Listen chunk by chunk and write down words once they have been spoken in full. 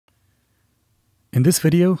In this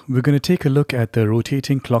video, we're going to take a look at the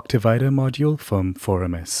rotating clock divider module from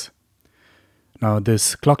 4MS. Now,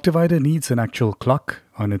 this clock divider needs an actual clock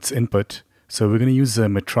on its input, so we're going to use the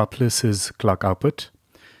Metropolis's clock output.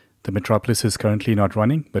 The Metropolis is currently not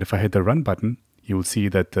running, but if I hit the run button, you will see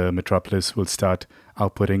that the Metropolis will start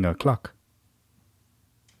outputting a clock.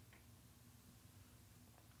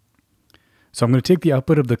 So I'm going to take the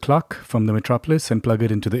output of the clock from the Metropolis and plug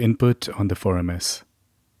it into the input on the 4MS.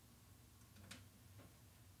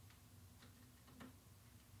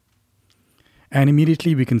 And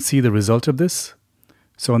immediately we can see the result of this.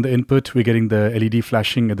 So on the input, we're getting the LED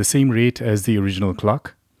flashing at the same rate as the original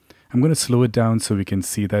clock. I'm going to slow it down so we can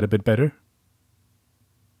see that a bit better.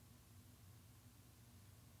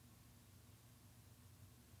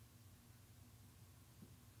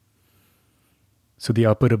 So the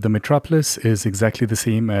output of the Metropolis is exactly the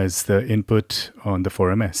same as the input on the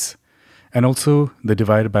 4MS. And also the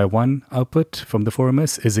divided by 1 output from the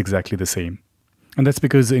 4MS is exactly the same. And that's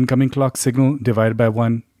because the incoming clock signal divided by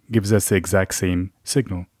 1 gives us the exact same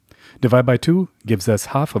signal. Divide by 2 gives us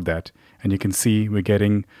half of that. And you can see we're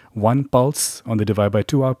getting 1 pulse on the divide by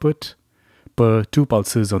 2 output per 2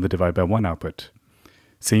 pulses on the divide by 1 output.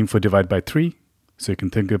 Same for divide by 3. So you can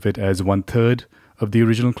think of it as 1/3 of the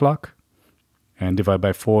original clock. And divide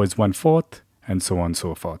by 4 is 1/4, and so on and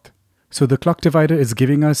so forth. So the clock divider is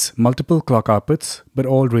giving us multiple clock outputs, but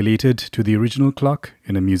all related to the original clock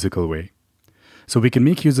in a musical way. So we can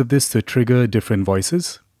make use of this to trigger different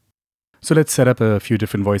voices. So let's set up a few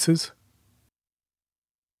different voices.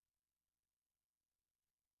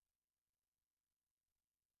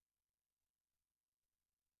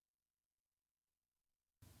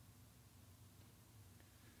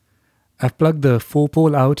 I've plugged the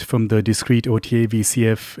 4-pole out from the discrete OTA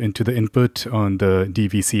VCF into the input on the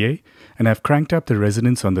DVCA, and I've cranked up the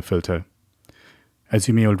resonance on the filter. As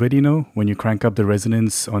you may already know, when you crank up the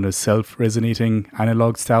resonance on a self-resonating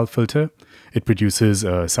analog style filter, it produces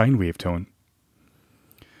a sine wave tone.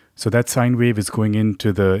 So that sine wave is going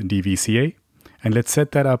into the DVCA, and let's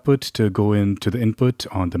set that output to go into the input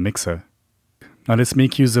on the mixer. Now let's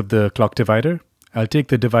make use of the clock divider. I'll take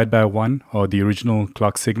the divide by 1 or the original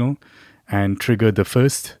clock signal and trigger the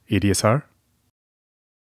first ADSR.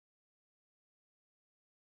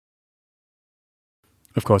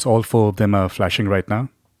 Of course, all 4 of them are flashing right now.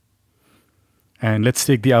 And let's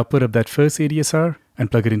take the output of that first ADSR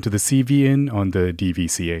and plug it into the CV in on the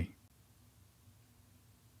DVCA.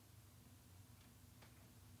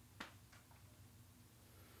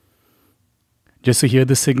 Just to hear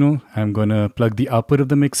the signal, I'm going to plug the output of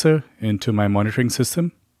the mixer into my monitoring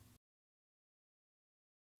system.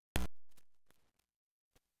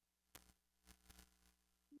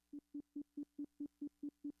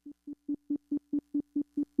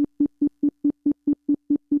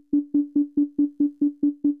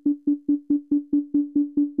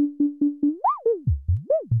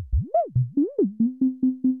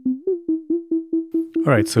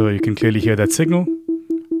 Alright, so you can clearly hear that signal.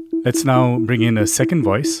 Let's now bring in a second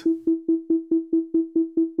voice.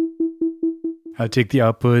 I'll take the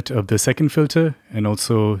output of the second filter and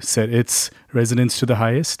also set its resonance to the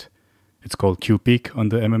highest. It's called Q peak on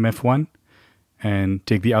the MMF1. And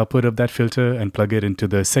take the output of that filter and plug it into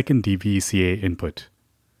the second DVCA input.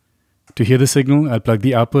 To hear the signal, I'll plug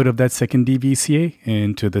the output of that second DVCA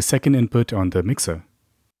into the second input on the mixer.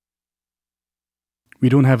 We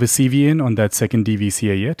don't have a CV in on that second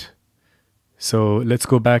DVCA yet. So let's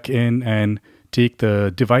go back in and take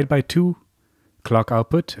the divide by 2 clock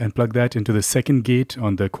output and plug that into the second gate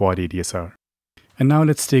on the quad ADSR. And now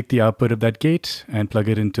let's take the output of that gate and plug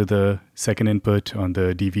it into the second input on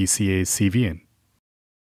the DVCA CV in.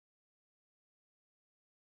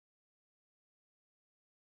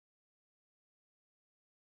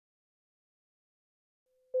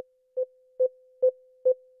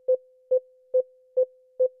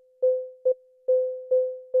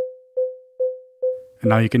 And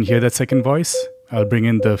now you can hear that second voice. I'll bring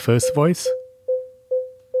in the first voice.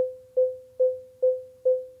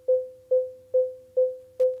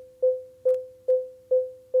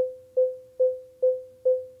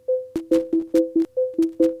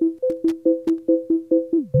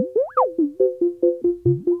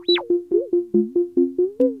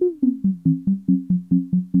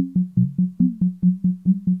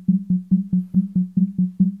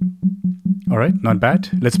 All right, not bad.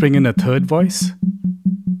 Let's bring in a third voice.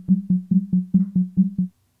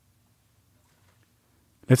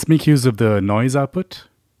 Let's make use of the noise output.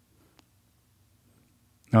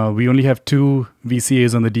 We only have 2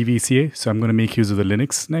 VCAs on the DVCA, so I'm going to make use of the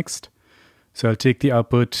Linux next. So I'll take the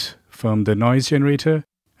output from the noise generator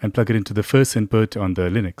and plug it into the first input on the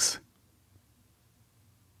Linux.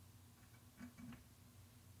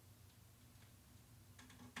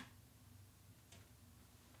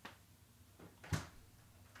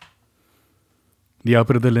 The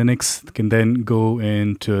output of the Linux can then go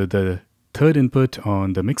into the third input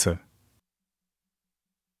on the mixer.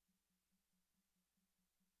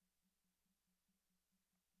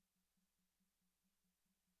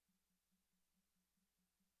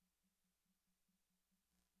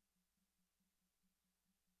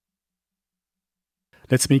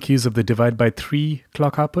 Let's make use of the divide by 3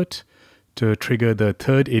 clock output to trigger the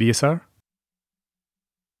third ADSR.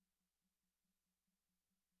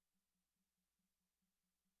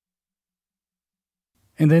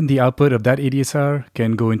 And then the output of that ADSR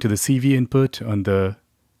can go into the CV input on the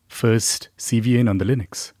first CV in on the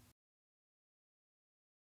Linux.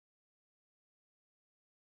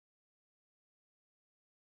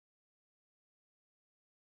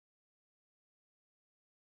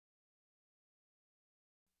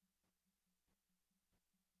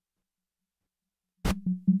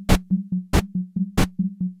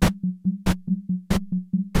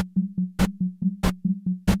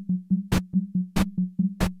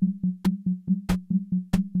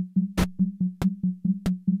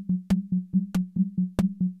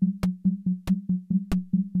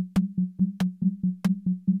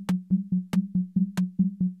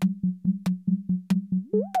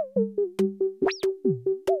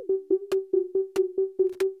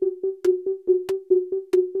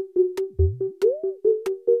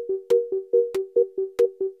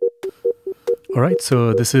 Alright,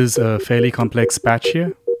 so this is a fairly complex patch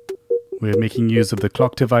here. We're making use of the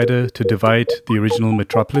clock divider to divide the original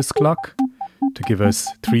Metropolis clock to give us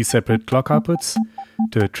 3 separate clock outputs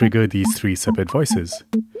to trigger these 3 separate voices.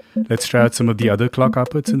 Let's try out some of the other clock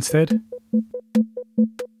outputs instead.